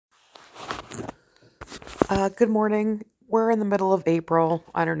Good morning. We're in the middle of April.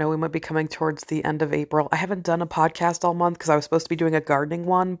 I don't know, we might be coming towards the end of April. I haven't done a podcast all month because I was supposed to be doing a gardening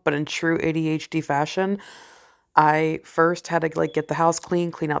one, but in true ADHD fashion, I first had to get the house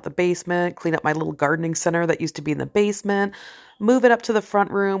clean, clean out the basement, clean up my little gardening center that used to be in the basement, move it up to the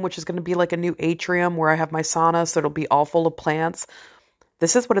front room, which is going to be like a new atrium where I have my sauna, so it'll be all full of plants.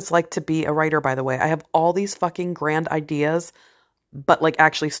 This is what it's like to be a writer, by the way. I have all these fucking grand ideas, but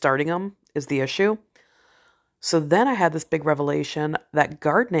actually starting them is the issue. So then I had this big revelation that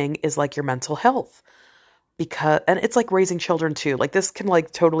gardening is like your mental health and it's like raising children too. This can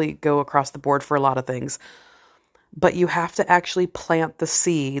totally go across the board for a lot of things, but you have to actually plant the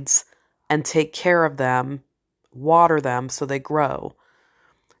seeds and take care of them, water them so they grow.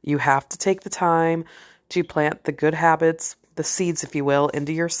 You have to take the time to plant the good habits, the seeds, if you will,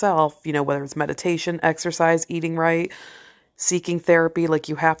 into yourself, whether it's meditation, exercise, eating right, seeking therapy.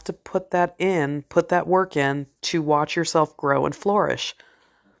 You have to put that work in to watch yourself grow and flourish.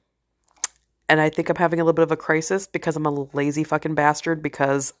 And I think I'm having a little bit of a crisis because I'm a lazy fucking bastard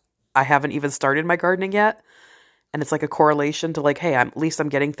because I haven't even started my gardening yet. And it's like a correlation to hey, at least I'm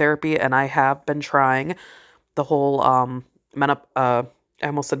getting therapy and I have been trying the whole I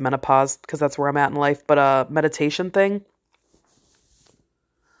almost said menopause because that's where I'm at in life, but meditation thing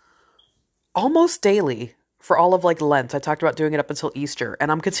almost daily for all of Lent. I talked about doing it up until Easter,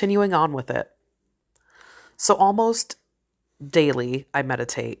 and I'm continuing on with it. So almost daily, I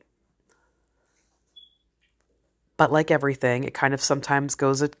meditate. But like everything, it kind of sometimes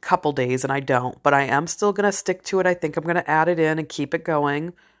goes a couple days and I don't. But I am still going to stick to it. I think I'm going to add it in and keep it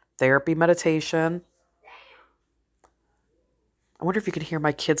going. Therapy, meditation. I wonder if you can hear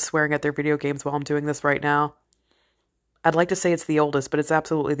my kids swearing at their video games while I'm doing this right now. I'd like to say it's the oldest, but it's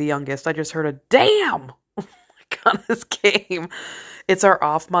absolutely the youngest. I just heard a damn on this game. It's our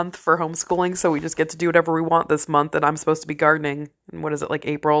off month for homeschooling, so we just get to do whatever we want this month, and I'm supposed to be gardening. And what is it,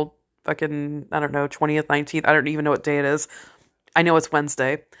 April fucking, I don't know, 20th, 19th? I don't even know what day it is. I know it's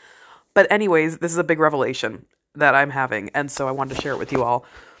Wednesday. But anyways, this is a big revelation that I'm having, and so I wanted to share it with you all.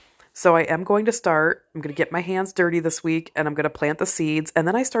 So I am going to start, I'm going to get my hands dirty this week, and I'm going to plant the seeds, and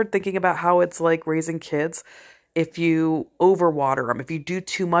then I started thinking about how it's like raising kids. If you overwater them, if you do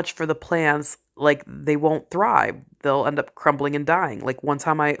too much for the plants, they won't thrive. They'll end up crumbling and dying. One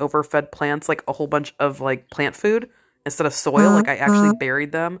time I overfed plants a whole bunch of plant food instead of soil. I actually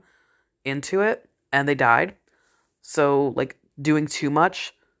buried them into it and they died. So doing too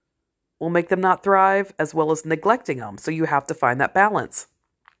much will make them not thrive, as well as neglecting them. So you have to find that balance.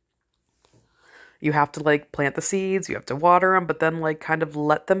 You have to plant the seeds, you have to water them, but then kind of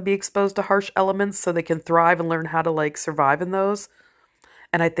let them be exposed to harsh elements so they can thrive and learn how to survive in those.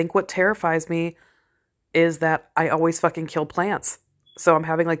 And I think what terrifies me is that I always fucking kill plants. So I'm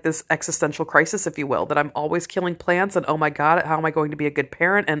having this existential crisis, if you will, that I'm always killing plants, and oh my God, how am I going to be a good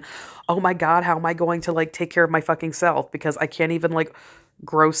parent? And oh my God, how am I going to take care of my fucking self? Because I can't even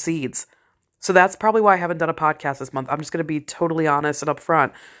grow seeds. So that's probably why I haven't done a podcast this month. I'm just going to be totally honest and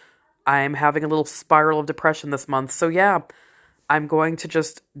upfront. I'm having a little spiral of depression this month. So yeah, I'm going to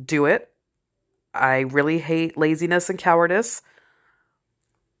just do it. I really hate laziness and cowardice.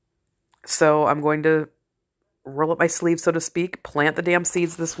 So I'm going to roll up my sleeves, so to speak, plant the damn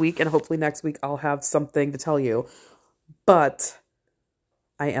seeds this week, and hopefully next week I'll have something to tell you. But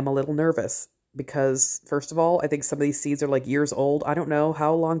I am a little nervous because, first of all, I think some of these seeds are years old. I don't know.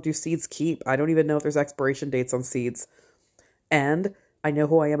 How long do seeds keep? I don't even know if there's expiration dates on seeds. And I know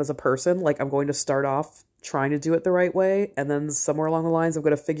who I am as a person. I'm going to start off trying to do it the right way, and then somewhere along the lines, I'm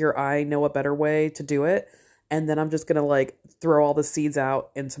going to figure I know a better way to do it, and then I'm just going to throw all the seeds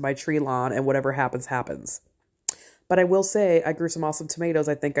out into my tree lawn, and whatever happens, happens. But I will say, I grew some awesome tomatoes,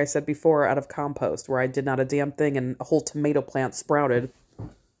 I think I said before, out of compost, where I did not a damn thing, and a whole tomato plant sprouted.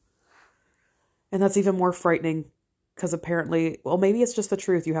 And that's even more frightening, because apparently, well, maybe it's just the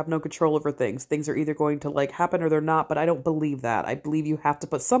truth. You have no control over things. Things are either going to happen or they're not, but I don't believe that. I believe you have to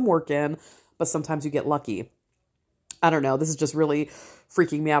put some work in, but sometimes you get lucky. I don't know. This is just really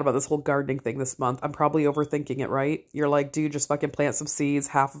freaking me out about this whole gardening thing this month. I'm probably overthinking it, right? You're dude, just fucking plant some seeds.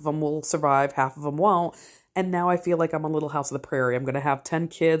 Half of them will survive, half of them won't. And now I feel like I'm on Little House of the Prairie. I'm going to have 10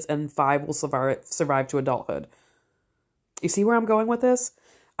 kids and 5 will survive to adulthood. You see where I'm going with this?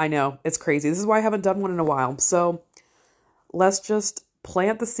 I know. It's crazy. This is why I haven't done one in a while. So let's just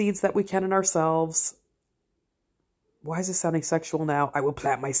plant the seeds that we can in ourselves. Why is this sounding sexual now? I will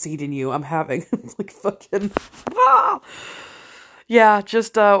plant my seed in you. I'm having fucking... Ah! Yeah,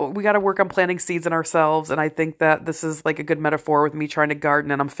 just we got to work on planting seeds in ourselves. And I think that this is a good metaphor with me trying to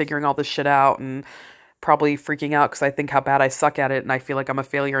garden, and I'm figuring all this shit out. And probably freaking out because I think how bad I suck at it and I feel like I'm a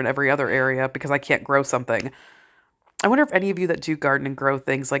failure in every other area because I can't grow something. I wonder if any of you that do garden and grow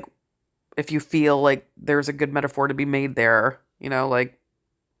things, like, if you feel like there's a good metaphor to be made there, like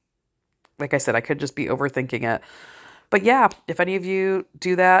I said, I could just be overthinking it. But yeah, if any of you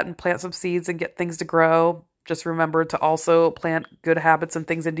do that and plant some seeds and get things to grow, just remember to also plant good habits and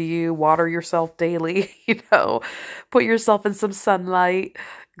things into you. Water yourself daily, put yourself in some sunlight,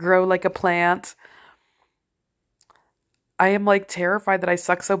 grow like a plant. I am like terrified that I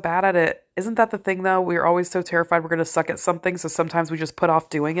suck so bad at it. Isn't that the thing though? We're always so terrified we're going to suck at something, so sometimes we just put off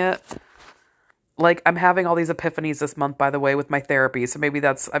doing it. Like, I'm having all these epiphanies this month, by the way, with my therapy. So maybe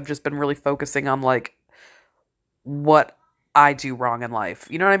I've just been really focusing on like what I do wrong in life.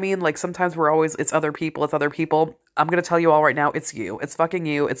 You know what I mean? Like, sometimes it's other people, it's other people. I'm going to tell you all right now, it's you. It's fucking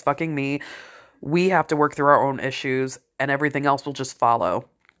you. It's fucking me. We have to work through our own issues and everything else will just follow.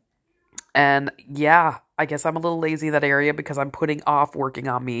 And yeah, I guess I'm a little lazy in that area because I'm putting off working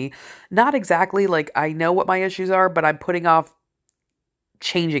on me. Not exactly like I know what my issues are, but I'm putting off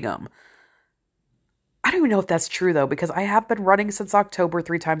changing them. I don't even know if that's true though, because I have been running since October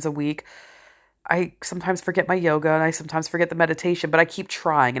 3 times a week. I sometimes forget my yoga and I sometimes forget the meditation, but I keep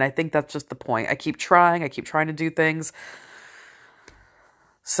trying. And I think that's just the point. I keep trying to do things.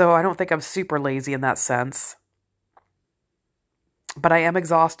 So I don't think I'm super lazy in that sense. But I am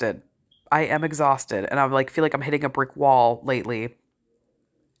exhausted. And I'm like, feel like I'm hitting a brick wall lately.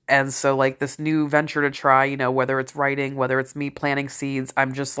 And so like this new venture to try, whether it's writing, whether it's me planting seeds,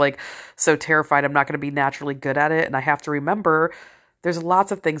 I'm just like so terrified I'm not going to be naturally good at it. And I have to remember there's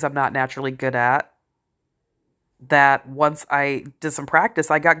lots of things I'm not naturally good at that once I did some practice,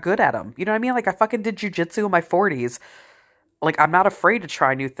 I got good at them. You know what I mean? Like, I fucking did jujitsu in my 40s. Like, I'm not afraid to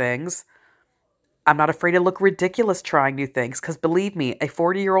try new things. I'm not afraid to look ridiculous trying new things. Because believe me, a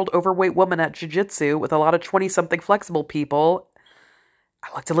 40-year-old overweight woman at jujitsu with a lot of 20-something flexible people,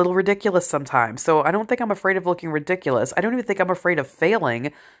 I looked a little ridiculous sometimes. So I don't think I'm afraid of looking ridiculous. I don't even think I'm afraid of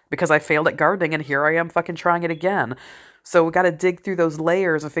failing because I failed at gardening and here I am fucking trying it again. So we got to dig through those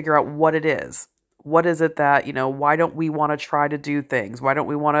layers and figure out what it is. What is it that, why don't we want to try to do things? Why don't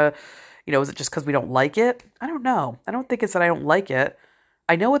we want to, is it just because we don't like it? I don't know. I don't think it's that I don't like it.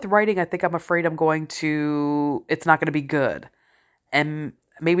 I know with writing, I think I'm afraid it's not going to be good. And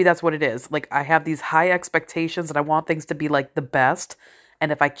maybe that's what it is. Like, I have these high expectations and I want things to be like the best.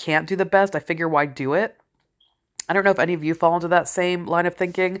 And if I can't do the best, I figure why do it? I don't know if any of you fall into that same line of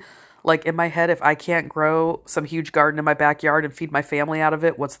thinking. Like, in my head, if I can't grow some huge garden in my backyard and feed my family out of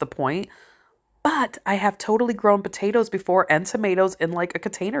it, what's the point? But I have totally grown potatoes before and tomatoes in like a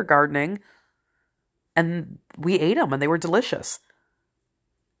container gardening. And we ate them and they were delicious.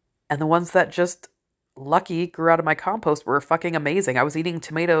 And the ones that just lucky grew out of my compost were fucking amazing. I was eating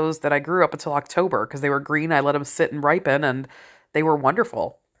tomatoes that I grew up until October because they were green. I let them sit and ripen and they were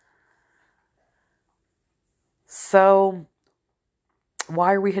wonderful. So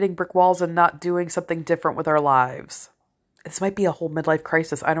why are we hitting brick walls and not doing something different with our lives? This might be a whole midlife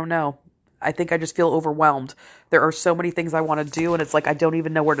crisis. I don't know. I think I just feel overwhelmed. There are so many things I want to do and it's like I don't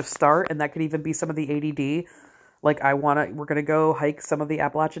even know where to start, and that could even be some of the ADD. Like, we're going to go hike some of the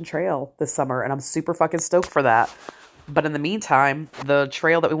Appalachian Trail this summer and I'm super fucking stoked for that. But in the meantime, the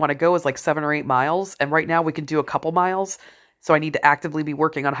trail that we want to go is like 7 or 8 miles and right now we can do a couple miles. So I need to actively be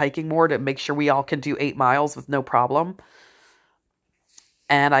working on hiking more to make sure we all can do 8 miles with no problem.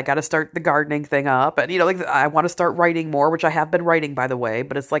 And I got to start the gardening thing up. And, I want to start writing more, which I have been writing, by the way.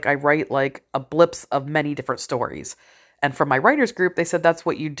 But it's like I write like a blips of many different stories. And from my writers group, they said that's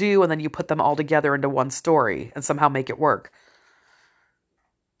what you do. And then you put them all together into one story and somehow make it work.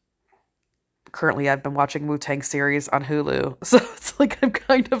 Currently, I've been watching Wu-Tang series on Hulu. So it's like I'm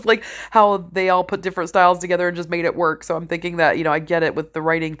kind of like how they all put different styles together and just made it work. So I'm thinking that, I get it with the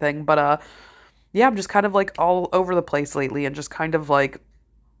writing thing. But yeah, I'm just kind of like all over the place lately and just kind of like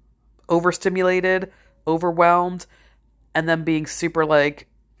overstimulated, overwhelmed, and then being super like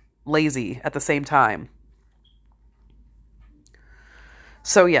lazy at the same time.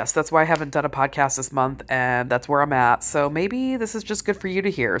 So yes, that's why I haven't done a podcast this month, and that's where I'm at. So maybe this is just good for you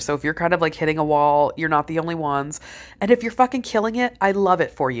to hear. So if you're kind of like hitting a wall, you're not the only ones. And if you're fucking killing it, I love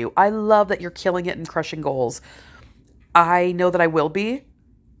it for you. I love that you're killing it and crushing goals. I know that I will be.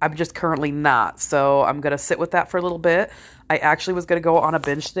 I'm just currently not. So I'm going to sit with that for a little bit. I actually was going to go on a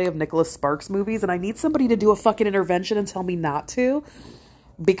binge today of Nicholas Sparks movies, and I need somebody to do a fucking intervention and tell me not to,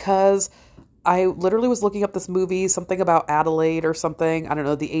 because I literally was looking up this movie, something about Adelaide or something. I don't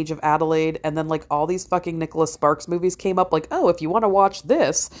know, The Age of Adelaide. And then like all these fucking Nicholas Sparks movies came up like, oh, if you want to watch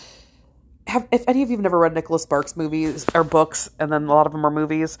this. If any of you have never read Nicholas Sparks movies or books, and then a lot of them are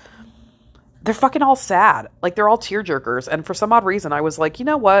movies, they're fucking all sad. Like, they're all tearjerkers. And for some odd reason, I was like, you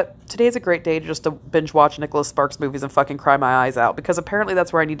know what? Today's a great day just to binge watch Nicholas Sparks movies and fucking cry my eyes out, because apparently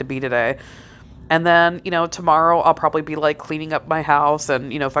that's where I need to be today. And then, tomorrow I'll probably be like cleaning up my house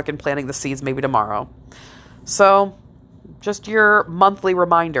and, fucking planting the seeds maybe tomorrow. So, just your monthly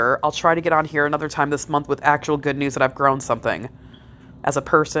reminder. I'll try to get on here another time this month with actual good news that I've grown something. As a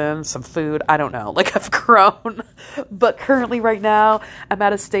person, some food, I don't know. Like, I've grown. But currently right now, I'm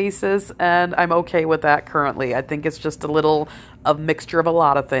at a stasis and I'm okay with that currently. I think it's just a mixture of a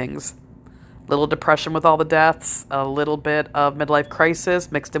lot of things. Little depression with all the deaths, a little bit of midlife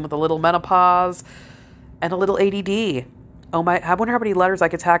crisis mixed in with a little menopause, and a little ADD. Oh my, I wonder how many letters I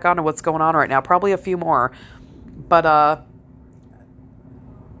could tack on to what's going on right now. Probably a few more. But,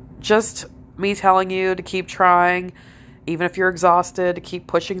 just me telling you to keep trying, even if you're exhausted, to keep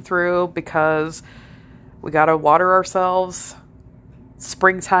pushing through, because we gotta water ourselves.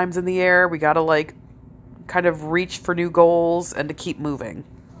 Springtime's in the air. We gotta, kind of reach for new goals and to keep moving.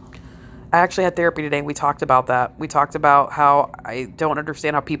 I actually had therapy today and we talked about that. We talked about how I don't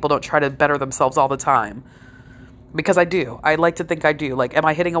understand how people don't try to better themselves all the time. Because I do. I like to think I do. Like, am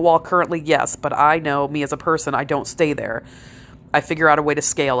I hitting a wall currently? Yes. But I know, me as a person, I don't stay there. I figure out a way to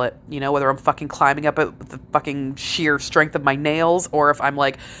scale it. Whether I'm fucking climbing up it with the fucking sheer strength of my nails, or if I'm,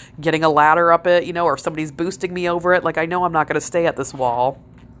 getting a ladder up it, or if somebody's boosting me over it. I know I'm not going to stay at this wall.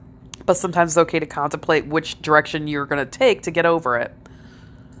 But sometimes it's okay to contemplate which direction you're going to take to get over it.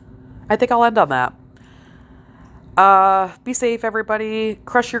 I think I'll end on that. Be safe, everybody.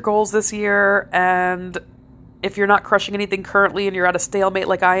 Crush your goals this year. And if you're not crushing anything currently and you're at a stalemate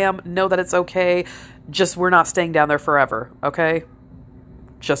like I am, know that it's okay. Just, we're not staying down there forever, okay?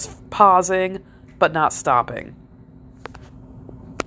 Just pausing, but not stopping.